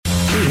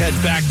We head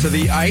back to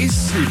the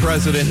ice. The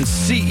president and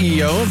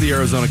CEO of the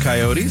Arizona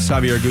Coyotes,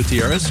 Xavier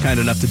Gutierrez, kind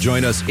enough to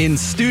join us in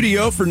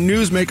studio for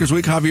Newsmakers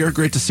Week. Javier,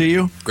 great to see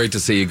you. Great to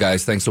see you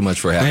guys. Thanks so much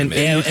for having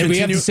me. And we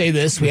have to say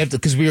this,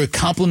 because we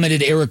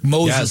complimented Eric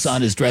Moses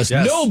on his dress.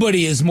 Yes.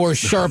 Nobody is more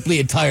sharply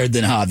attired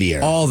than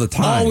Javier. All the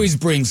time. Always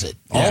brings it.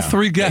 Yeah. All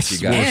three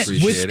guests. Thank you guys.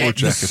 With Appreciate it.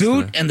 the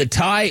suit and the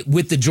tie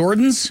with the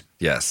Jordans.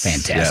 Yes.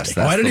 Fantastic. Yes,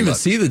 I didn't the even look.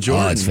 see the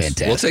Jordans. Oh, it's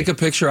fantastic. We'll take a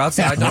picture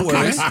outside. No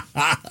worries.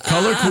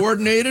 Color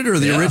coordinated or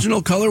the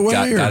original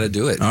colorway? Got to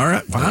do it. All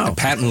right. Wow.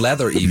 Patent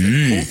leather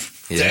even.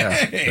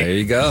 Yeah. There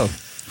you go.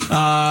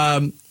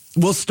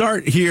 We'll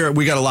start here.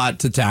 We got a lot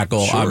to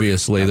tackle, Sure.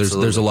 obviously.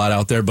 There's a lot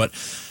out there, but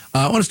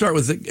I want to start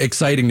with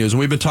exciting news. And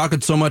we've been talking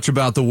so much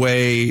about the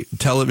way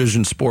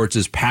television sports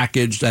is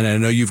packaged, and I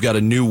know you've got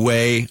a new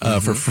way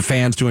for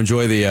fans to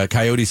enjoy the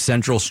Coyotes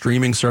Central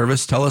streaming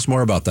service. Tell us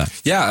more about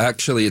that. Yeah,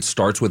 actually, it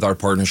starts with our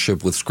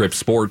partnership with Scripps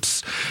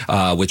Sports,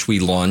 which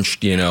we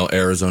launched,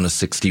 Arizona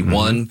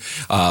 61.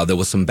 There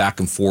was some back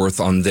and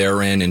forth on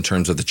their end in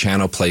terms of the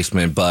channel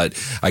placement, but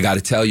I got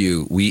to tell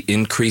you, we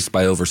increased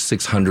by over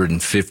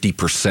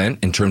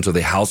 650% in terms of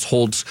the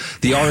households.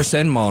 The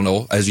RSN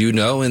model, as you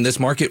know, in this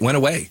market went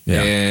away.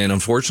 Yeah. And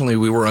unfortunately,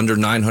 we were under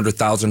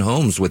 900,000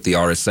 homes with the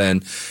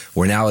RSN.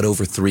 We're now at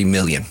over 3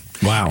 million.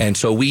 Wow. And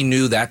so we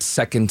knew that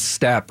second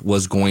step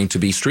was going to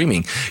be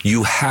streaming.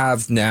 You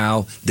have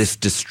now this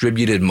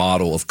distributed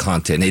model of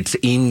content. It's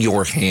in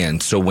your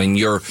hand. So when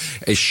you're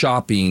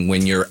shopping,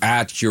 when you're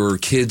at your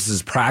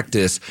kids'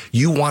 practice,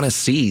 you want to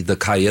see the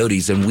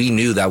Coyotes. And we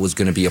knew that was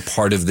going to be a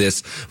part of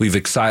this. We're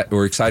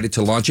excited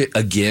to launch it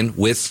again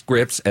with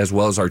Scripps, as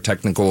well as our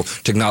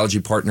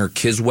technology partner,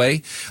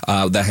 Kisway,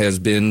 that has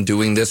been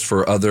doing this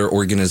for other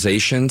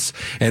organizations.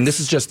 And this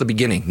is just the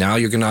beginning. Now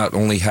you're going to not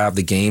only have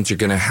the games, you're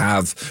going to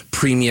have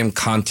premium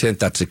content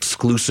that's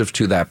exclusive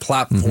to that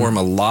platform,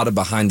 a lot of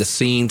behind the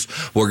scenes.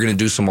 We're going to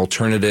do some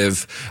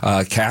alternative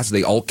cast,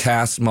 the alt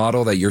cast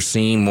model that you're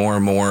seeing more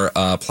and more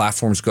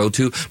platforms go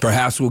to.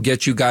 Perhaps we'll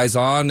get you guys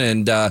on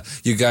and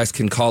you guys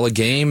can call a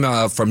game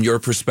from your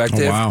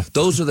perspective. Oh, wow.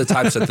 Those are the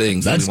types of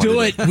things. Let's do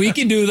it. We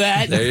can do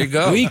that. There you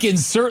go.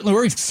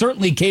 We're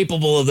certainly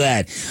capable of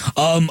that.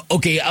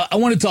 Okay, I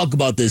want to talk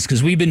about this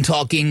because we've been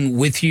talking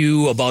with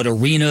you about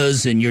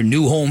arenas and your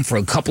new home for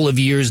a couple of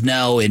years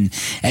now, and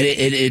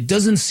it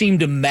doesn't seem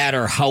to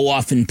matter how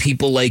often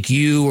people like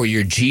you or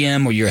your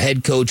GM or your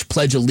head coach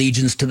pledge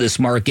allegiance to this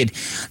market.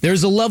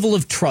 There's a level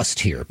of trust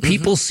here.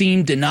 People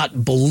seem to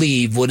not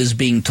believe what is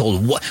being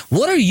told.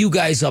 What are you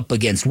guys up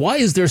against? Why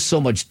is there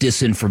so much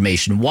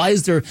disinformation? Why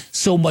is there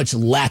so much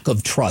lack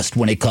of trust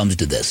when it comes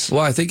to this? Well,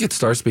 I think it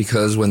starts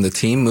because when the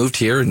team moved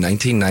here in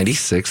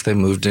 1996, they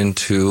moved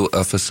into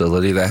a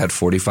facility that had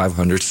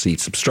 4,500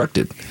 seats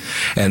obstructed.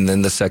 And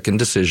then the second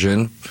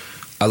decision,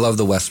 I love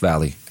the West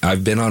Valley.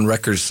 I've been on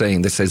record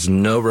saying this has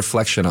no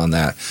reflection on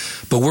that.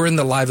 But we're in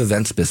the live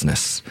events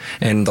business.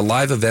 And the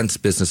live events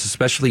business,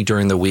 especially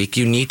during the week,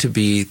 you need to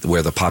be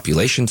where the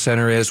population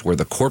center is, where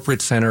the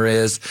corporate center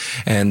is.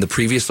 And the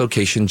previous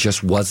location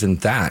just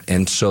wasn't that.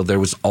 And so there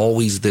was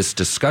always this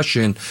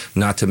discussion,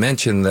 not to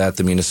mention that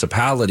the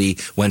municipality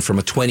went from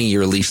a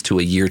 20-year lease to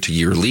a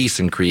year-to-year lease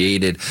and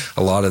created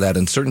a lot of that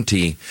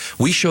uncertainty.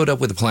 We showed up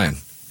with a plan.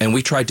 And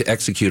we tried to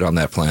execute on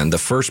that plan. The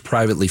first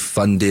privately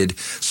funded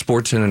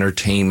sports and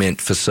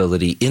entertainment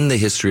facility in the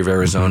history of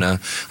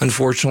Arizona.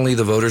 Unfortunately,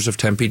 the voters of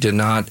Tempe did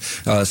not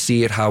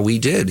see it how we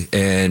did.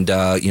 And,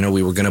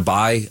 we were going to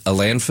buy a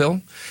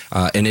landfill,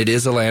 and it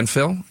is a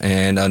landfill.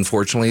 And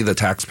unfortunately, the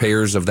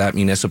taxpayers of that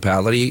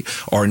municipality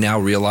are now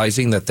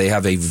realizing that they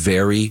have a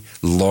very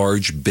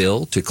large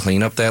bill to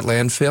clean up that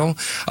landfill.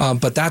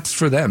 But that's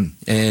for them.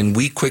 And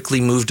we quickly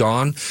moved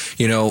on.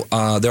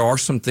 There are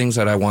some things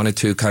that I wanted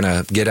to kind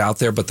of get out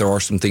there, but there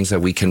are some things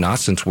that we cannot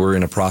since we're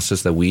in a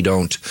process that we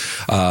don't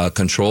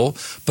control.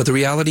 But the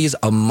reality is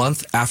a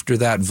month after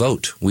that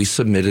vote, we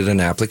submitted an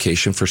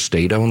application for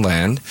state-owned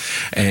land,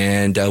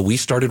 and we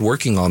started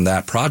working on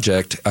that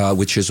project,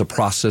 which is a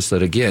process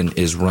that, again,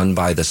 is run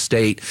by the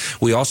state.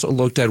 We also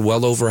looked at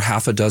well over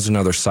half a dozen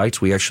other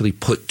sites. We actually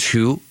put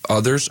 2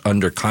 others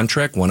under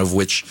contract, one of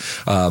which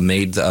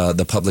made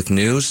the public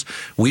news.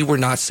 We were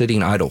not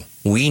sitting idle.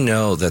 We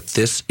know that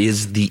this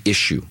is the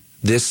issue.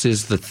 This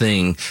is the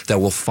thing that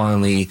will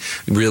finally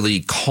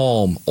really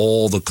calm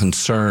all the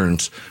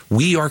concerns.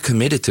 We are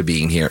committed to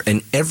being here,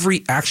 and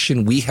every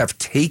action we have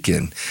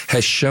taken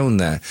has shown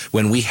that.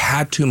 When we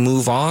had to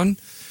move on,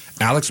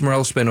 Alex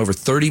Morello spent over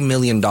 $30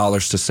 million to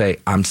say,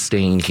 I'm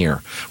staying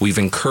here. We've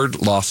incurred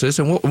losses,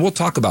 and we'll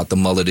talk about the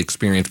mullet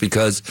experience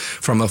because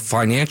from a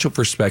financial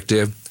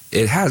perspective,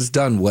 it has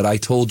done what I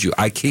told you.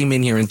 I came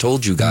in here and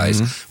told you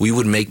guys we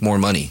would make more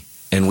money.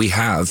 And we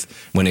have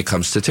when it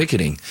comes to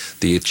ticketing.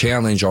 The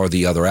challenge are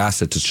the other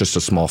assets. It's just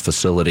a small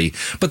facility.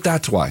 But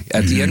that's why.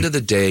 At the end of the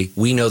day,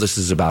 we know this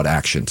is about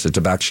actions. It's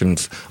about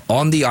actions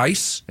on the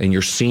ice, and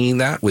you're seeing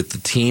that with the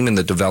team and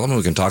the development.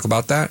 We can talk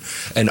about that.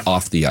 And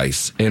off the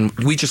ice. And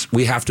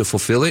we have to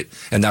fulfill it,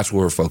 and that's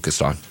what we're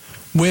focused on.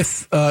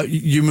 With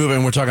you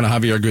moving, we're talking to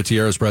Javier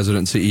Gutierrez,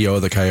 president and CEO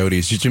of the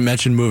Coyotes. You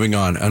mentioned moving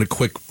on a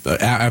quick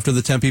after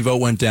the Tempe vote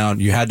went down.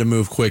 You had to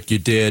move quick. You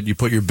did. You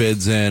put your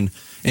bids in.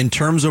 In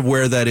terms of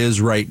where that is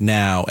right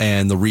now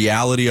and the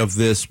reality of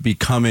this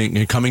coming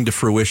to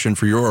fruition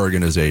for your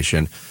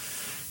organization,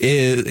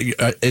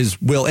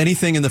 will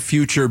anything in the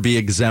future be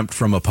exempt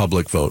from a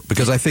public vote?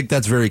 Because I think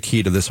that's very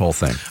key to this whole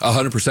thing.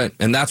 100%.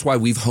 And that's why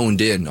we've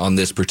honed in on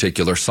this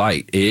particular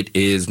site. It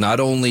is not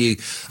only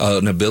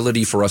an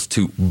ability for us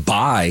to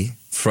buy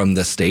from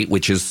the state,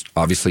 which is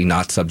obviously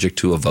not subject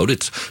to a vote.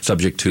 It's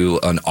subject to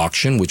an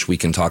auction, which we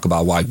can talk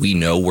about why we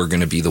know we're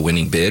going to be the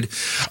winning bid.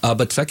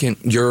 But second,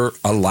 you're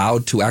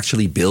allowed to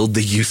actually build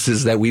the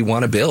uses that we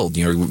want to build.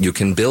 You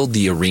can build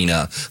the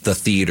arena, the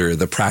theater,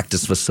 the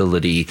practice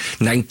facility,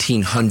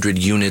 1,900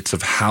 units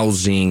of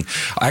housing,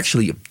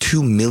 actually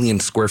 2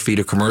 million square feet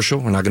of commercial.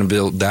 We're not going to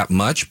build that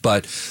much.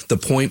 But the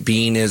point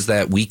being is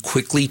that we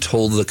quickly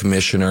told the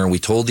commissioner, we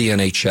told the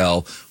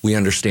NHL, we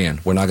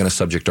understand we're not going to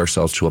subject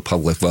ourselves to a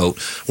public vote.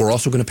 We're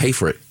also going to pay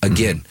for it.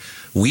 Again,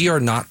 we are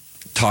not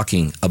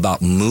talking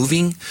about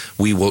moving.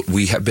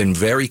 We have been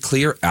very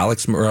clear.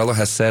 Alex Morello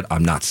has said,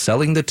 I'm not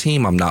selling the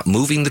team. I'm not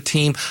moving the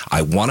team.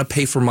 I want to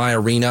pay for my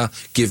arena.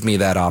 Give me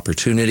that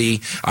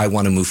opportunity. I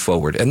want to move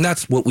forward. And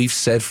that's what we've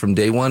said from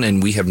day one,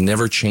 and we have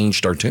never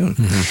changed our tune.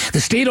 The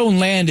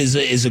state-owned land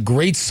is a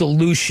great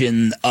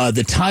solution.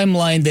 The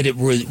timeline that it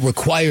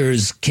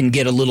requires can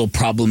get a little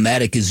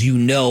problematic, as you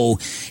know,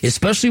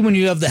 especially when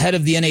you have the head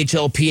of the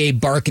NHLPA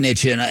barking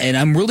at you. And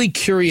I'm really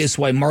curious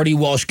why Marty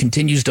Walsh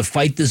continues to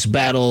fight this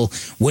battle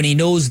when he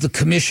knows the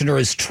commissioner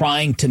is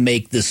trying to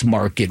make this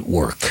market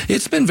work.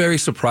 It's been very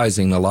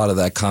surprising, a lot of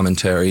that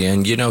commentary.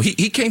 And,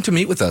 he came to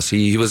meet with us.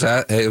 He was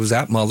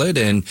at Mullet,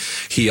 and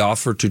he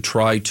offered to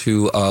try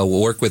to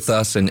work with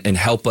us and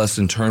help us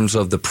in terms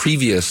of the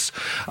previous,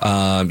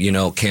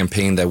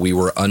 campaign that we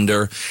were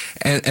under.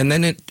 And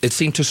then it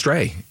seemed to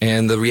stray.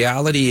 And the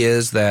reality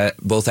is that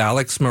both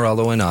Alex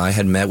Morello and I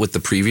had met with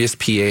the previous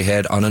PA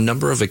head on a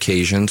number of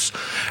occasions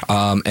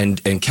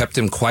and kept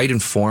him quite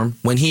informed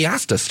when he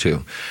asked us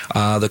to.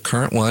 The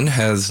current one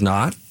has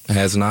not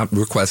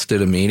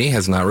requested a meeting,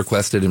 has not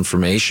requested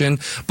information,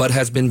 but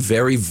has been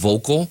very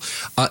vocal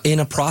in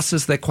a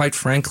process that, quite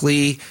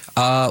frankly,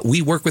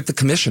 we work with the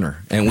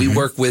commissioner and we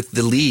work with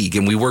the league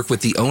and we work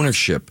with the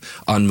ownership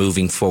on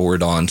moving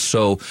forward on.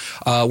 So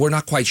we're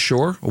not quite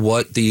sure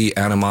what the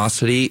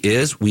animosity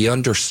is. We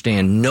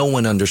understand, no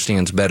one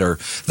understands better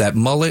that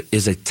Mullet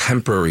is a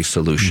temporary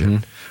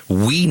solution.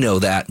 We know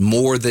that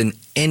more than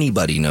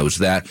anybody knows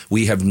that.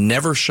 We have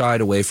never shied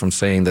away from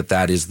saying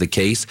that is the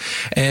case.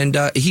 And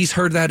he's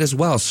heard that as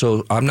well.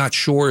 So I'm not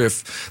sure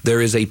if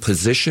there is a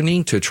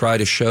positioning to try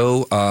to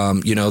show,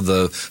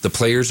 the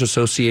Players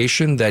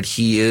Association that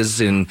he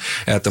is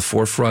at the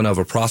forefront of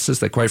a process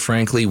that, quite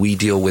frankly, we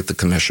deal with the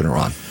commissioner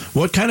on.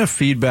 What kind of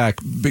feedback,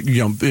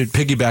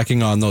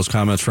 piggybacking on those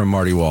comments from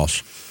Marty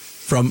Walsh,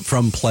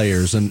 from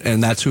players,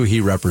 and that's who he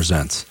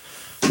represents?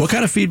 What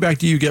kind of feedback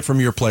do you get from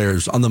your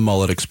players on the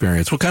Mullet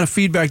experience? What kind of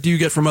feedback do you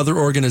get from other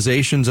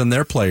organizations and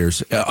their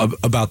players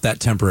about that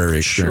temporary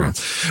experience?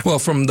 Sure. Well,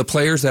 from the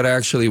players that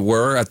actually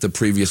were at the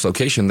previous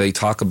location, they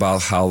talk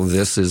about how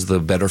this is the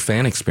better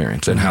fan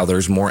experience and how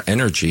there's more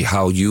energy,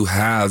 how you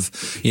have,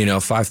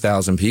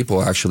 5,000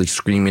 people actually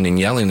screaming and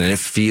yelling, and it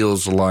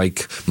feels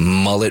like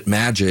Mullet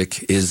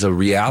magic is a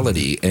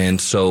reality. And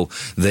so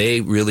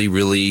they really,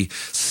 really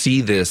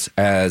see this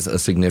as a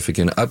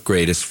significant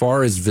upgrade. As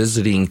far as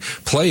visiting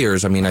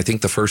players, I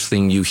think the first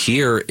thing you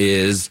hear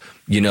is,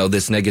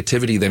 this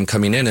negativity, them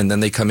coming in, and then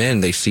they come in,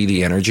 they see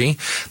the energy.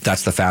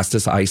 That's the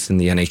fastest ice in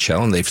the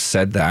NHL, and they've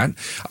said that.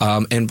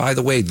 And by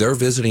the way, their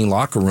visiting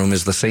locker room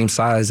is the same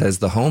size as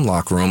the home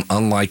locker room,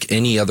 unlike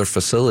any other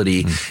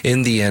facility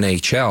in the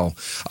NHL.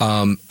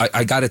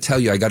 I got to tell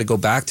you, I got to go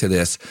back to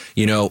this.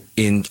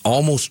 In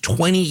almost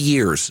 20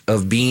 years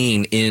of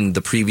being in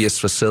the previous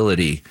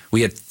facility,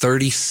 we had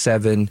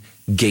 37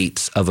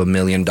 gates of $1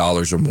 million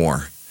or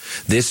more.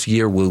 This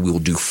year, we will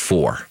do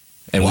 4.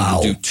 And we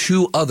will do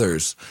 2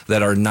 others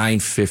that are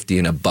 $950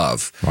 and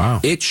above. Wow.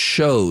 It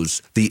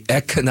shows the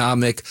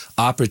economic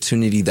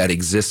opportunity that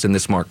exists in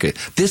this market.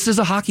 This is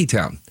a hockey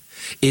town.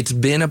 It's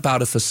been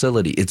about a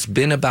facility. It's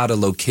been about a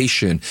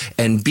location.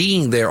 And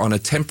being there on a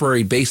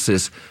temporary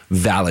basis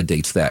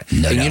validates that.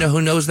 And you know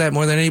who knows that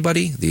more than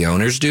anybody? The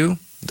owners do.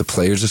 The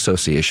Players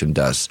Association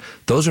does.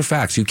 Those are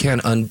facts. You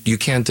can't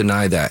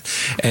deny that.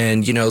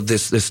 And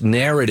this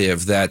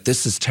narrative that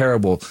this is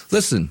terrible.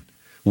 Listen,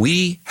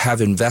 we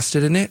have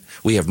invested in it.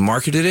 We have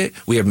marketed it.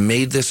 We have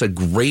made this a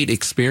great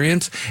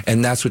experience.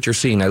 And that's what you're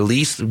seeing. At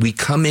least we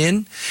come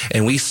in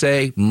and we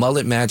say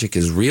Mullet magic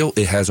is real.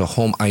 It has a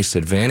home ice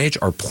advantage.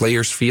 Our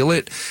players feel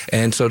it.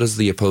 And so does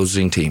the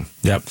opposing team.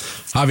 Yep.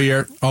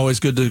 Javier, always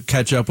good to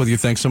catch up with you.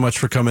 Thanks so much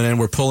for coming in.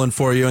 We're pulling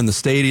for you in the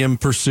stadium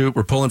pursuit.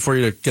 We're pulling for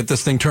you to get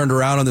this thing turned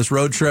around on this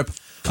road trip.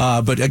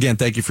 But again,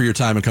 thank you for your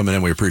time and coming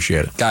in. We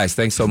appreciate it. Guys,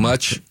 thanks so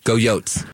much. Go Yotes.